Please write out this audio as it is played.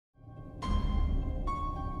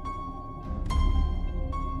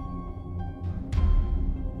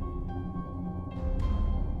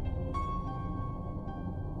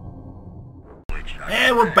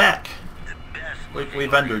And we're back.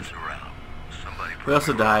 We've entered. We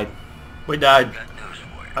also died. We died.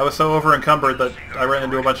 I was so over encumbered that I ran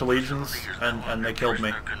into a bunch of legions and they killed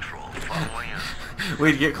me.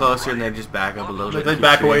 We'd get closer and they'd just back up a little bit. They'd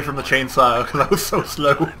back away from the chainsaw because I was so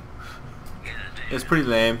slow. It was pretty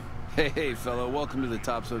lame. Hey, fella, welcome to the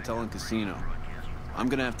Tops Hotel and Casino. I'm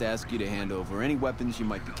gonna have to ask you to hand over any weapons you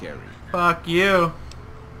might be carrying. Fuck you.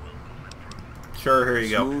 Sure, here you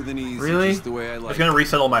go. Smooth and easy, Really? just the way I like It's gonna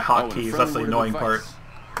reset all my Oh, and a hotkeys. friendly That's the word of annoying part. advice.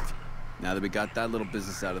 Now that we got that little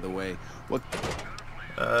business out of the way, what?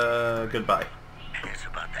 Goodbye.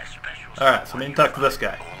 Alright, so I'm gonna talk to this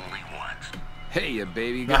guy. Hey, ya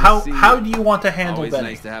baby. Now, good to see how you. do you want to handle Always Benny?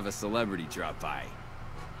 nice to have a celebrity drop by.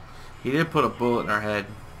 He did put a bullet in our head.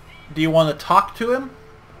 Do you want to talk to him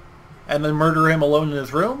and then murder him alone in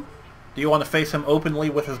his room? Do you want to face him openly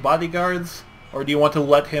with his bodyguards? Or do you want to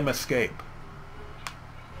let him escape?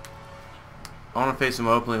 I want to face him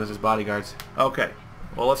openly with his bodyguards. Okay.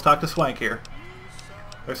 Well, let's talk to Swank here.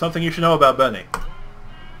 There's something you should know about Benny.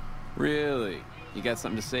 Really? You got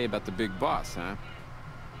something to say about the big boss, huh?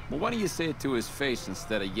 Well, why don't you say it to his face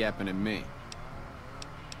instead of yapping at me?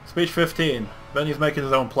 Speech 15. Benny's making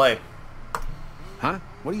his own play. Huh?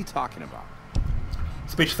 What are you talking about?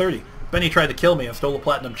 Speech 30. Benny tried to kill me and stole a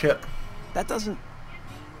platinum chip. That doesn't...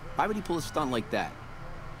 Why would he pull a stunt like that?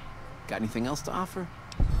 Got anything else to offer?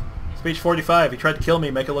 Speech 45. He tried to kill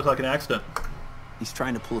me, make it look like an accident. He's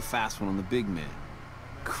trying to pull a fast one on the big man.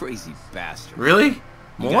 Crazy bastard. Really?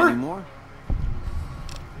 You got More? any more?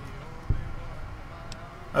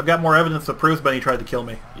 I've got more evidence that proves Benny tried to kill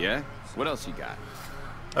me. Yeah? What else you got?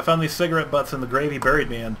 I found these cigarette butts in the grave he buried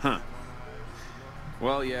me in. Huh.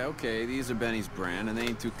 Well, yeah, okay. These are Benny's brand, and they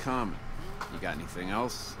ain't too common. You got anything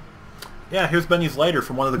else? Yeah, here's Benny's lighter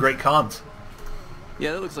from one of the great cons.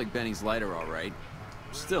 Yeah, that looks like Benny's lighter, all right.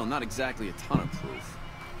 Still, not exactly a ton of proof.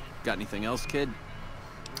 Got anything else, kid?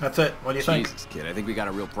 That's it. What do you think? Jesus, kid, I think we got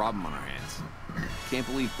a real problem on our hands. Can't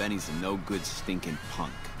believe Benny's a no-good stinking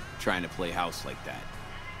punk trying to play house like that.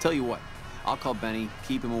 Tell you what, I'll call Benny,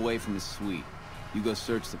 keep him away from his suite. You go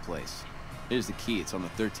search the place. Here's the key. It's on the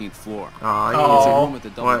 13th floor. Oh, It's a Oh. room with the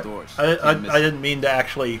double What? doors. I Can't miss it. didn't mean to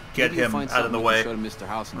actually get Maybe you'll him find out of the something we way. can show to Mr.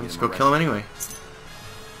 House and let's get go him kill him arrested. anyway.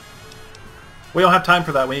 We don't have time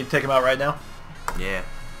for that. We need to take him out right now. Yeah.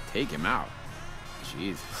 Take him out.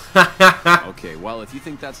 Jesus. Okay, well, if you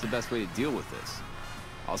think that's the best way to deal with this,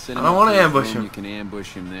 I'll send him I don't up wanna to his ambush room. him. You can ambush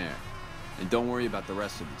him there. And don't worry about the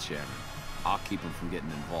rest of the chairman. I'll keep him from getting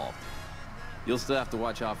involved. You'll still have to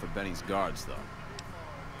watch out for Benny's guards, though.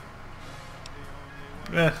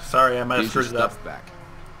 Sorry, I might have Here's your screwed it up. stuff back.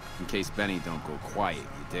 In case Benny don't go quiet,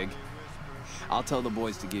 you dig? I'll tell the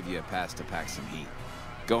boys to give you a pass to pack some heat.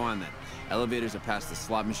 Go on then. Elevators are past the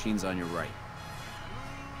slot machines on your right.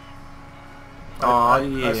 Oh, I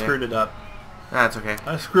yeah. screwed it up. That's okay.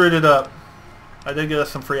 I screwed it up. I did get us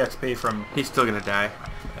some free XP from... He's still gonna die.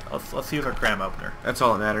 Let's use our cram opener. That's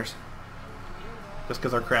all that matters. Just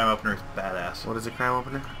because our cram opener is badass. What is a crime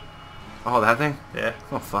opener? Oh, that thing? Yeah.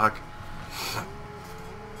 Oh, fuck.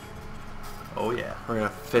 Oh, yeah. We're gonna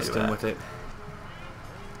fist Do him that. with it.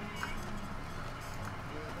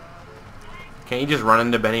 Can't you just run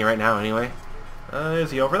into Benny right now anyway?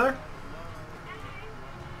 Is he over there?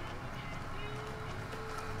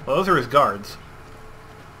 Well, those are his guards.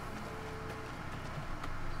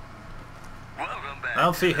 I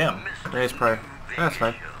don't see him. Yeah, he's probably... That's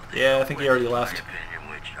fine. Yeah, I think he already left.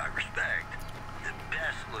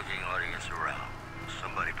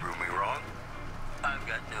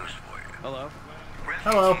 Hello?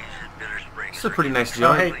 Hello. It's a pretty nice Oh,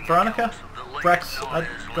 joint. hey, Veronica? Rex,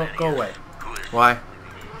 go away. Why?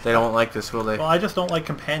 They don't like this, will they? Well, I just don't like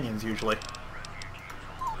companions, usually.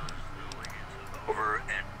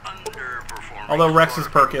 Although Rex's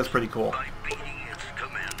perk is pretty cool.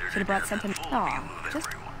 Should have brought something. Aw, just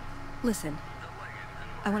listen.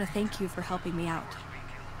 I want to thank you for helping me out.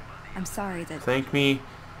 I'm sorry that Thank me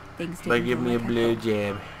things didn't by go giving me a like I blue hoped,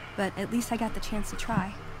 jab. but at least I got the chance to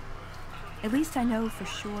try. At least I know for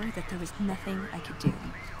sure that there was nothing I could do.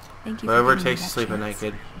 Thank you. Whatever for it giving me takes to that sleep at night,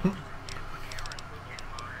 chance. kid.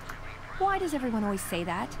 Why does everyone always say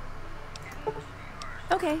that?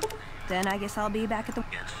 Okay, then I guess I'll be back at the.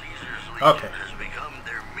 Okay.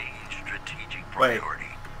 Wait.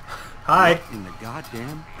 Hi. In the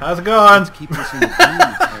goddamn. How's it going? Keep us in the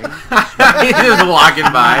groove, He's just walking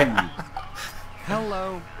by.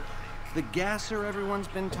 Hello. The gasser everyone's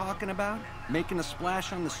been talking about? Making a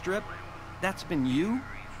splash on the strip? That's been you?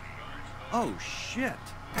 Oh, shit.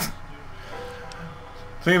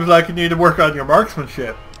 Seems like you need to work on your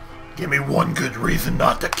marksmanship. Give me one good reason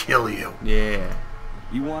not to kill you. Yeah.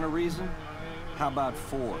 You want a reason? How about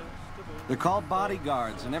 4? They're called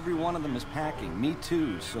bodyguards, and every one of them is packing. Me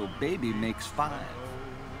too, so baby makes 5.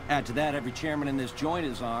 Add to that, every chairman in this joint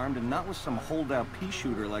is armed, and not with some holdout pea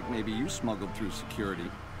shooter like maybe you smuggled through security.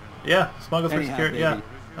 Yeah, smuggled through Anyhow, security. baby,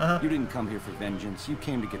 Yeah. You didn't come here for vengeance. You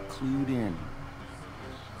came to get clued in.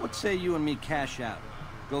 What say you and me cash out?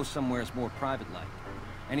 Go somewhere more private-like.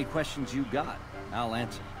 Any questions you got, I'll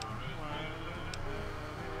answer.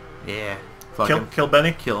 Yeah. Fuck him. Kill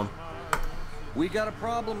Benny. Kill him. We got a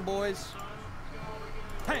problem, boys.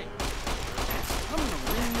 Hey! I'm gonna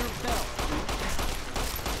ring your bell.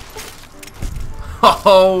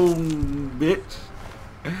 Oh, bitch.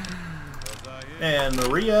 And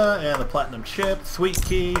Maria, and the platinum chip, sweet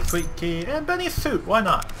key, and Benny's suit. Why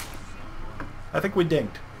not? I think we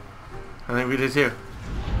dinged. I think we did too.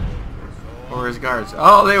 Where were his guards?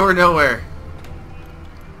 Oh, they were nowhere.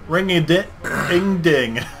 Ding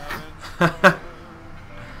ding.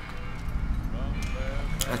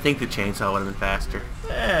 I think the chainsaw would have been faster.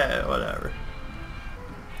 Whatever.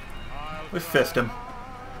 We fist him.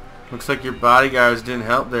 Looks like your bodyguards didn't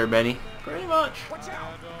help there, Benny. Pretty much.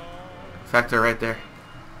 In fact, they're right there.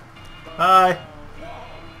 Hi.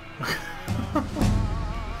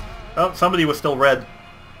 Oh, somebody was still red.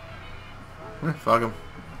 Fuck him.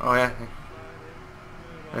 Oh, yeah.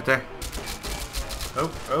 Right there.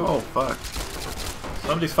 Oh, fuck.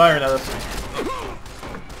 Somebody's firing at us.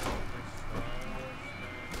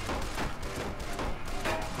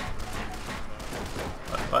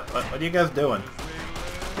 What are you guys doing?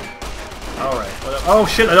 Alright. Oh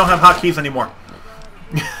shit, I don't have hotkeys anymore.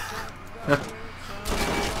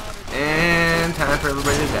 And time for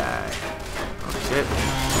everybody to die. Oh, shit.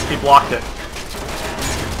 He blocked it.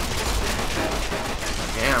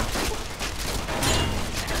 Damn.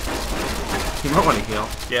 You might want to heal.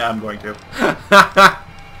 Yeah, I'm going to.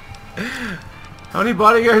 How many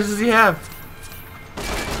bodyguards does he have?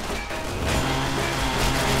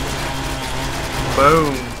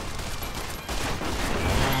 Boom.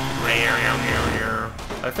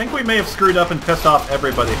 I think we may have screwed up and pissed off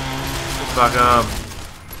everybody. Fuck up.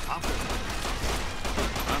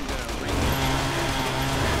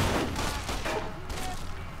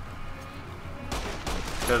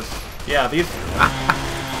 Because, yeah, these...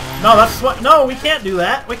 No, that's what. No, we can't do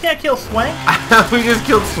that. We can't kill Swank. We just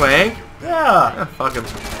killed Swank? Yeah. Oh, fuck him.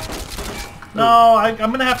 No, I'm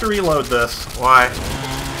going to have to reload this. Why?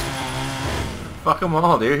 Fuck them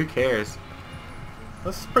all, dude. Who cares?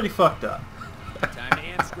 This is pretty fucked up. Time to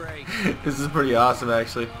answer, Greg. This is pretty awesome,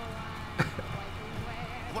 actually.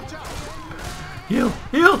 Heal.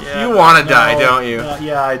 Yeah, You want to no, die, don't you?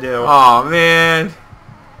 Yeah, I do. Oh man.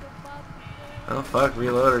 Oh fuck,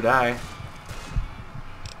 reload or die.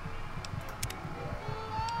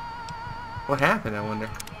 What happened, I wonder?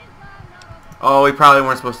 Oh, we probably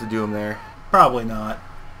weren't supposed to do him there. Probably not.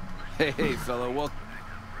 Hey, fella, well...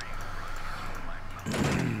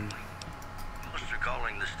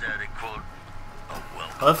 calling the static quote a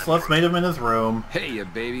welcome. Let's meet him in his room. Hey, ya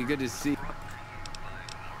baby, good to see you.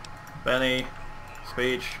 Benny,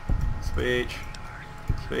 speech,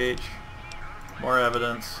 more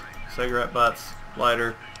evidence, cigarette butts,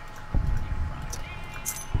 lighter.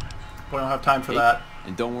 We don't have time for that.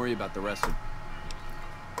 And don't worry about the rest of...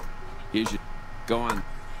 Here's your... Go on.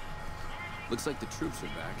 Looks like the troops are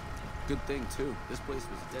back. Good thing, too. This place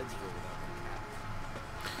was dead still without them.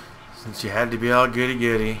 Since you had to be all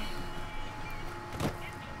goody-goody.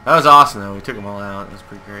 That was awesome, though. We took them all out. It was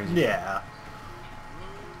pretty crazy. Yeah.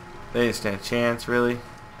 They didn't stand a chance, really.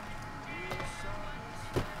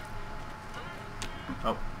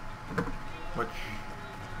 Oh. Which...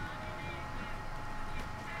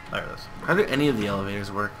 There it is. How do any of the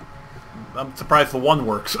elevators work? I'm surprised the one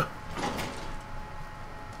works.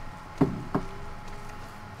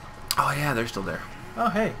 Oh, yeah, they're still there. Oh,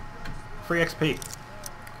 hey. Free XP.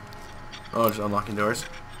 Oh, just unlocking doors.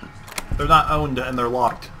 They're not owned and they're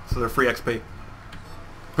locked, so they're free XP.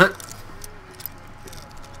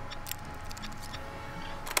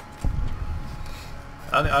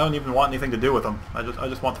 I don't even want anything to do with them. I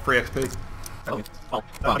just want the free XP. Oh. Well,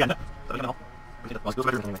 again,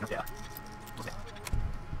 yeah.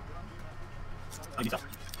 I need stuff.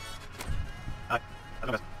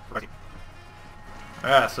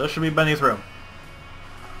 Yeah, so this should be Benny's room.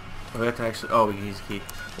 We have to actually... Oh, we can use a key.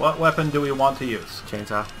 What weapon do we want to use?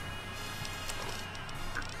 Chainsaw.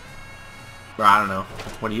 Or I don't know.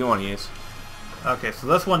 What do you want to use? Okay, so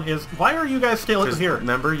this one is... Why are you guys still here?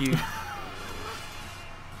 Remember, you...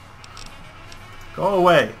 Go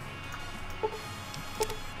away.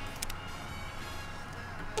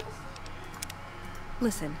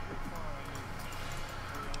 Listen.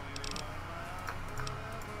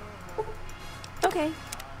 Okay,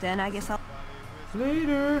 then I guess I'll...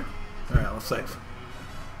 Later. Alright, let's save.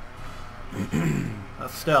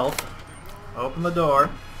 That's stealth. Open the door.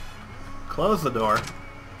 Close the door.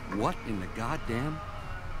 What in the goddamn?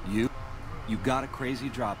 You got a crazy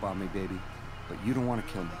drop on me, baby. But you don't want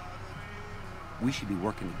to kill me. We should be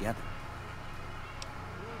working together.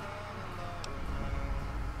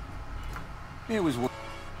 It was...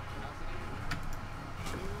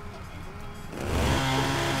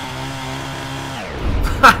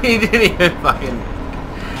 He didn't even fucking...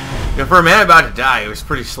 You know, for a man about to die, he was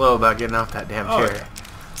pretty slow about getting off that damn chair. Yeah.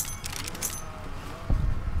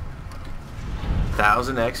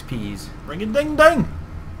 1,000 XPs. Ring a ding ding!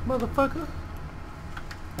 Motherfucker.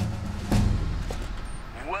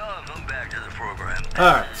 Welcome back to the program.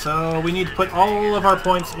 Alright, so we need to put all of our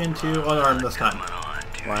points into unarmed this time.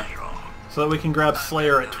 Why? So that we can grab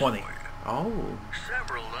Slayer at 20. Oh.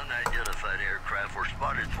 Several unidentified aircraft were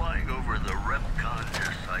spotted flying over the Repcon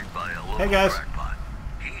test site by a local Hey, guys. crackpot.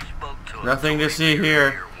 He spoke to us Nothing to so see we could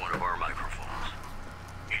here. hear one of our microphones.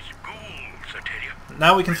 It's ghouls, I tell you.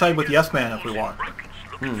 Now we can side with Yes Man if we want.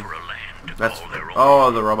 Looking for a land to That's... call their own.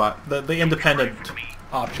 Oh, the robot. The independent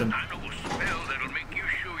option. I know a spell that'll make you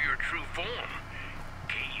show your true form.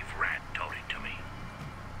 Cave Rat taught it to me.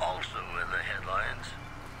 Also in the headlines,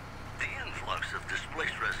 the influx of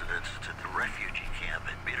displaced residents to the refugee camp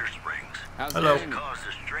at Bitter Springs How's Hello. it going? caused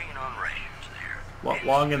a strain on rations there.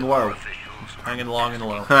 Long and low. Officials Hanging long and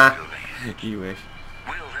low. Huh. You wish.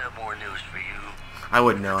 We'll have more news for you. I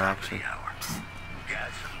wouldn't know, Top of the actually. hour. Got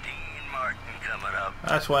some Dean Martin coming up.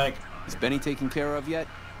 That's Wank. Is Benny taken care of yet?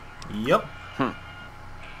 Yep.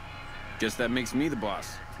 Guess that makes me the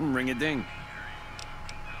boss. Ring a ding.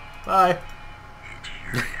 Bye.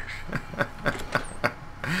 It sure is.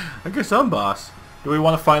 I guess I'm boss. Do we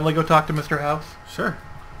want to finally go talk to Mr. House? Sure.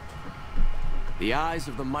 The eyes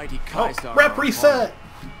of the mighty Oh, Caesar rep are upon reset!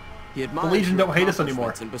 you. He The admires Legion your don't hate us anymore.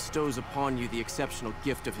 accomplishments and bestows upon you the exceptional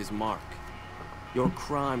gift of his mark. Your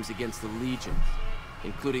crimes against the Legion,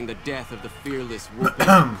 including the death of the fearless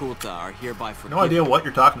Whoopi Kulta, are hereby forgiven. No idea what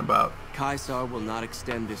you're talking about. Caesar will not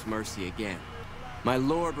extend this mercy again. My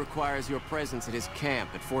lord requires your presence at his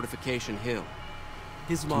camp at Fortification Hill.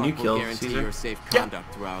 His you mark kill will guarantee Caesar? your safe Yeah.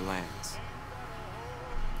 conduct through our lands.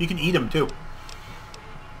 You can eat him too.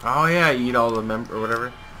 Oh, yeah, eat all the or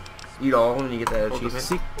whatever. Eat all when you get that We'll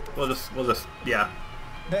achievement. just, yeah.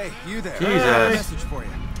 Hey, you there. Jesus. I have a message for you.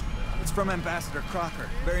 It's from Ambassador Crocker.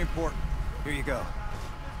 Very important. Here you go.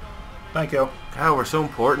 Thank you. God, we're so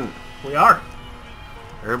important. We are.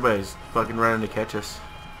 Everybody's fucking running to catch us.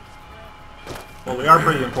 Well, we are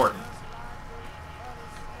pretty important.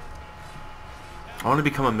 I want to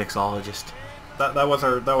become a mixologist. That was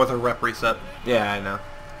our rep reset. Yeah, I know.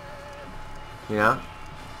 You know?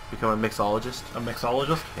 Become a mixologist. A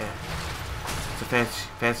mixologist? Yeah. It's a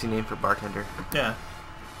fancy name for bartender. Yeah.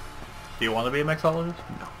 Do you want to be a mixologist?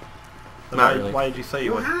 No. Then Not why, really. why did you say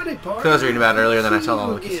you would? Because I was reading about it earlier, then I saw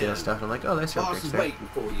all the casino stuff, and I'm like, oh, that's your Boss fix is there. waiting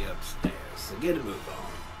for you upstairs, so get a move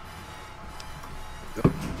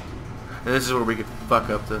on. And this is where we could fuck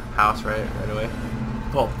up the house right away.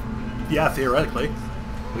 Well, yeah, theoretically.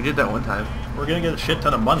 We did that one time. We're gonna get a shit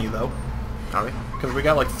ton of money though, Are we? because we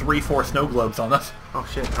got like 3-4 snow globes on us. Oh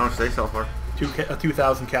shit, how much do they sell for?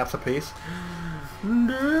 2,000 caps apiece.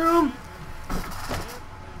 Damn!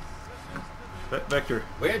 Victor,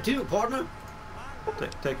 Where to, partner?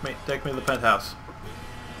 take me to the penthouse.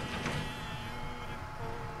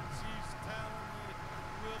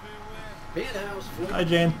 Penthouse. Hi,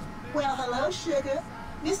 Jane. Well, hello, sugar.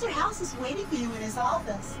 Mr. House is waiting for you in his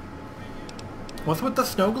office. What's with the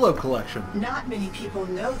snow globe collection? Not many people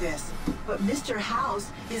know this, but Mr. House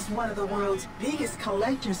is one of the world's biggest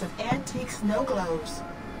collectors of antique snow globes.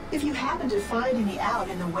 If you happen to find any out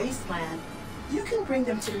in the wasteland, you can bring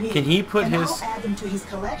them to me. Can he put and his- I'll add them to his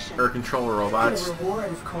collection. Or control For robots? a reward,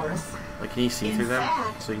 of course. Like, can you see In through them?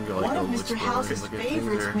 fact, So you can go one like of go Mr. explore House's and look at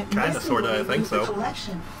favorites things, or... went Kinda, missing sorta, when I he think moved the so.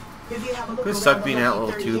 collection. If you have a look Could around suck the being out little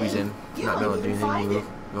 1938, tubies in, you not might be able to do even anything, find move,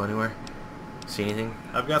 it. go anywhere, see anything.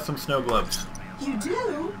 I've got some snow globes. You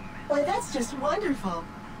do? Why, that's just wonderful.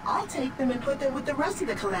 I'll take them and put them with the rest of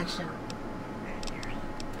the collection.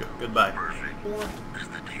 Goodbye. Perfect. Is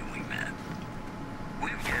the day we met.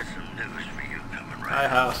 We've got some news for you coming Hi, right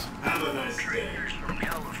up. House. Traders from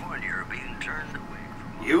California are being turned away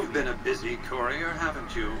from... You've been a busy courier,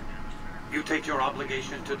 haven't you? You take your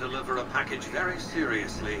obligation to deliver a package very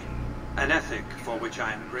seriously, an ethic for which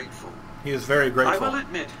I am grateful. He is very I grateful. will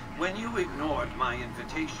admit, when you ignored my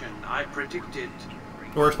invitation, I predicted...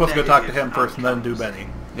 We were supposed to go talk to him first and then do Benny.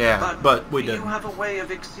 Yeah. But we didn't. You have a way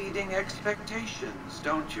of exceeding expectations,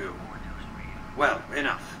 don't you? Well,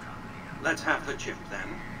 enough. Let's have the chip then.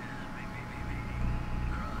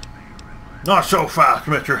 Not so fast,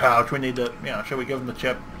 Mr. Houch. We need to, should we give him the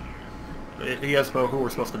chip? He has who we're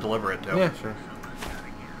supposed to deliver it to. Yeah, sure.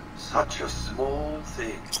 Such a small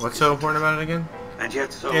thing. What's so important about it again? And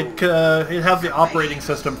yet so... It has the operating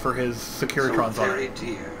system for his Securitrons so on very it.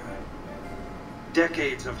 dear.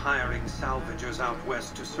 Decades of hiring salvagers out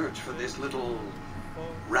west to search for this little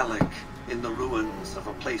relic in the ruins of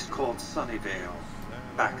a place called Sunnyvale.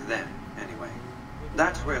 Back then, anyway.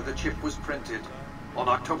 That's where the chip was printed, on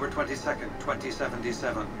October 22nd,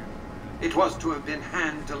 2077. It was to have been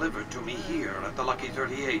hand-delivered to me here at the Lucky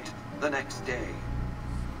 38 the next day.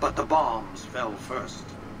 But the bombs fell first.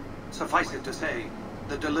 Suffice it to say,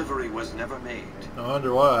 the delivery was never made. I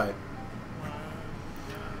wonder why.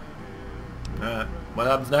 What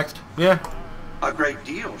happens next? Yeah. A great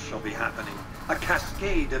deal shall be happening. A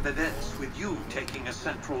cascade of events with you taking a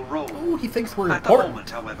central role. Oh, he thinks we're At important. the moment,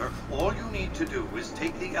 however, all you need to do is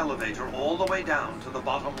take the elevator all the way down to the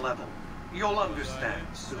bottom level. You'll understand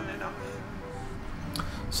soon enough.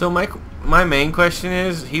 So my main question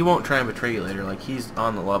is, he won't try and betray you later. Like, he's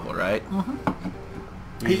on the level, right?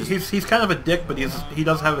 Mm-hmm. He's kind of a dick, but he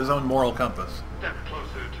does have his own moral compass. Step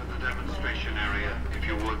closer to the demonstration area, if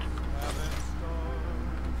you would.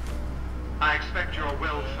 I expect you're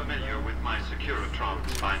well familiar with my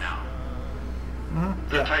Securitrons by now.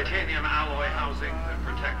 The titanium alloy housing that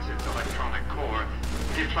protects its electronic core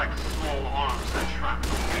deflects small arms and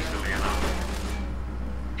shrapnel easily enough.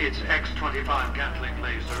 Its X-25 Gatling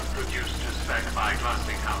laser, produced to spec by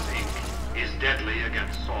Glassinghouse Inc., is deadly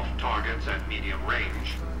against soft targets at medium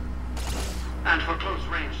range. And for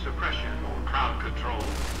close-range suppression or crowd control,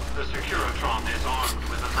 the Securitron is armed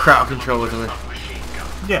with a Crowd control with submachine gun.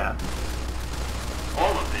 Yeah.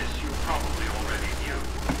 All of this you probably already knew.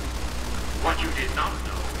 What you did not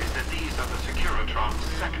know is that these are the Securitron's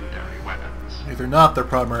secondary weapons. These are not their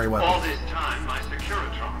primary All weapons. this time, my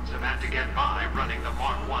Securitrons have had to get by running the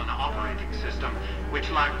Mark I operating system, which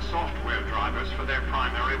lacked software drivers for their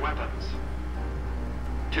primary weapons.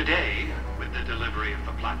 Today, with the delivery of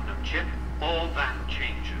the Platinum chip, all that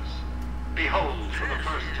changes. Behold, for the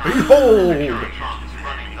first time, Behold! Securitrons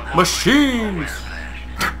running the Mark I Machines!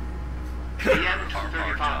 The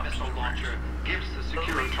M235 missile launcher gives the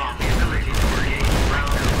Securitron the ability to engage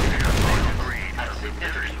ground and air targets at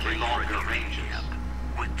significantly longer ranges.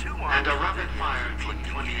 And a rapid-fire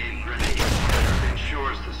T-28 grenade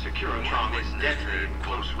ensures the Securitron is deadly in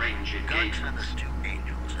close-range engagements.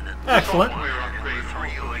 Excellent. The software upgrade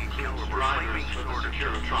also includes drivers for the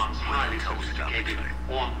Securitron's highly sophisticated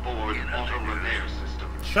on-board auto-repair system.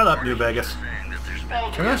 Shut up, New Vegas.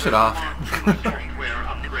 Turn that shit off. Software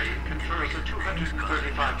upgrade confers a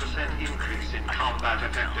 235% increase in combat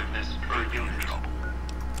effectiveness per unit.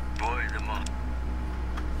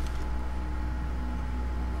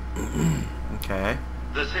 Okay.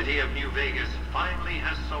 The city of New Vegas finally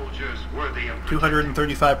has soldiers worthy of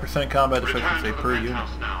 235% combat Return efficiency to the per unit.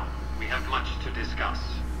 penthouse now. We have much to discuss.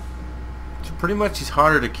 So pretty much he's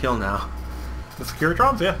harder to kill now. The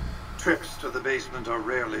Securitrons, yeah. Trips to the basement are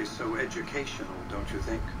rarely so educational, don't you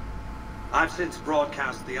think? I've since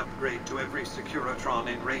broadcast the upgrade to every Securitron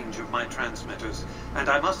in range of my transmitters, and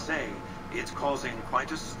I must say, it's causing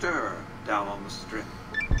quite a stir down on the strip.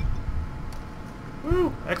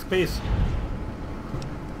 Woo! XP's.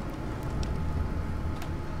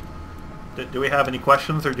 Do we have any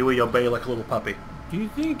questions, or do we obey like a little puppy? Do you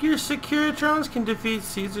think your Securitrons can defeat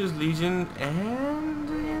Caesar's Legion and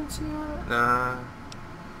the NCR? Nah.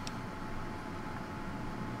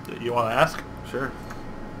 You want to ask? Sure.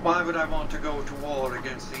 Why would I want to go to war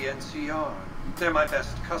against the NCR? They're my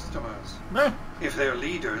best customers. Eh. If their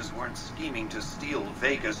leaders weren't scheming to steal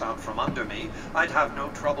Vegas out from under me, I'd have no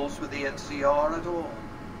troubles with the NCR at all.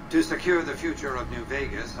 To secure the future of New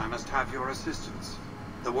Vegas, I must have your assistance.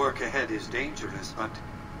 The work ahead is dangerous, but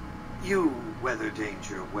you weather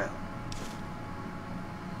danger well.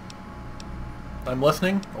 I'm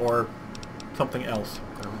listening, or something else.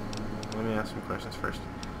 Let me ask some questions first.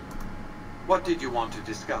 What did you want to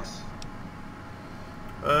discuss?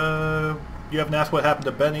 You haven't asked what happened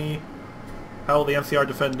to Benny. How will the NCR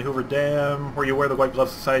defend Hoover Dam? Were you aware the White Glove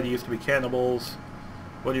Society used to be cannibals?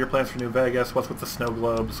 What are your plans for New Vegas? What's with the snow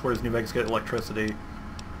globes? Where does New Vegas get electricity?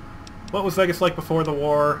 What was Vegas like before the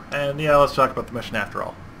war? And yeah, let's talk about the mission after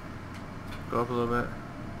all. Go up a little bit.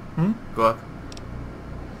 Hmm? Go up.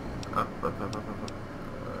 Up.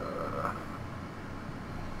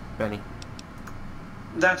 Benny.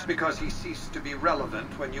 That's because he ceased to be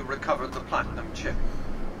relevant when you recovered the Platinum chip.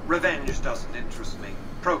 Revenge doesn't interest me.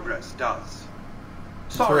 Progress does.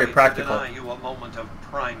 It's Sorry very practical. to deny you a moment of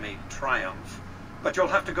primate triumph, But you'll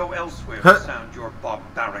have to go elsewhere to sound your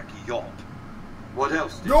barbaric yawp. What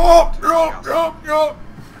else did Yup.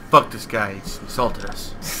 Fuck this guy. He's insulted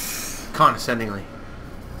us. Condescendingly.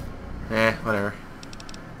 Whatever.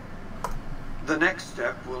 The next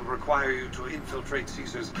step will require you to infiltrate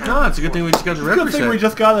Caesar's camp. No, it's a good thing we just got the It's a good represent. thing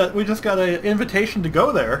we just got an invitation to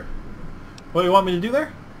go there. What do you want me to do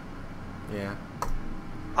there? Yeah.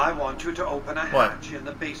 I want you to open a hatch in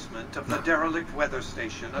the basement of the derelict weather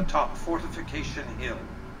station atop Fortification Hill.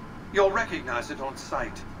 You'll recognize it on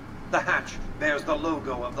sight. The hatch bears the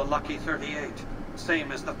logo of the Lucky 38,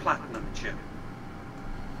 same as the Platinum chip.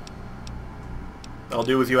 I'll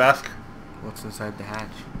do as you ask. What's inside the hatch?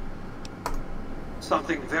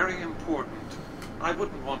 Something very important. I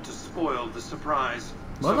wouldn't want to spoil the surprise,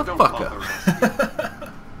 so don't bother asking.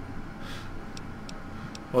 Motherfucker.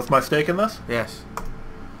 What's my stake in this? Yes.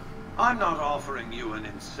 I'm not offering you an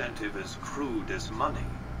incentive as crude as money,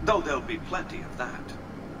 though there'll be plenty of that.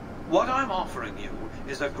 What I'm offering you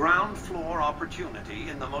is a ground floor opportunity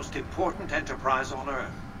in the most important enterprise on Earth.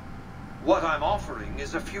 What I'm offering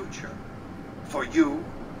is a future. For you,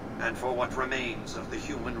 and for what remains of the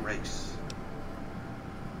human race.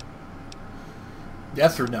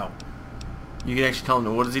 Yes or no? You can actually tell him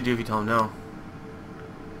no. What does he do if you tell him no?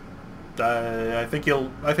 I think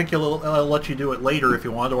he'll let you do it later if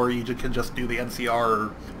you want, or you can just do the NCR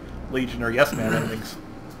or Legion or Yes Man endings.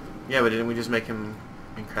 Yeah, but didn't we just make him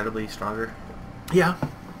incredibly stronger? Yeah.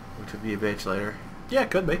 Which would be a bitch later. Yeah,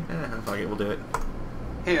 it could be. Fuck it, we'll do it.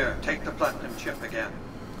 Here, take the Platinum chip again.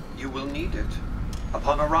 You will need it.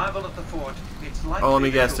 Upon arrival at the fort, it's likely... Oh, let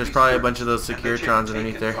me guess. There's probably a bunch of those Securitrons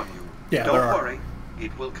underneath there. Yeah, Don't there are. worry.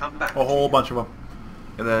 It will come back. A whole bunch of them.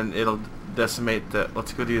 And then it'll decimate the...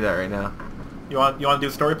 Let's go do that right now. You want to do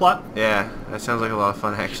the story plot? Yeah, that sounds like a lot of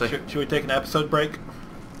fun, actually. Should we take an episode break?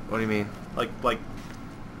 What do you mean? Like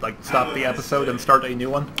stop the episode and start a new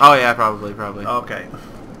one? Oh, yeah, probably. Okay.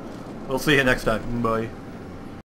 We'll see you next time. Bye.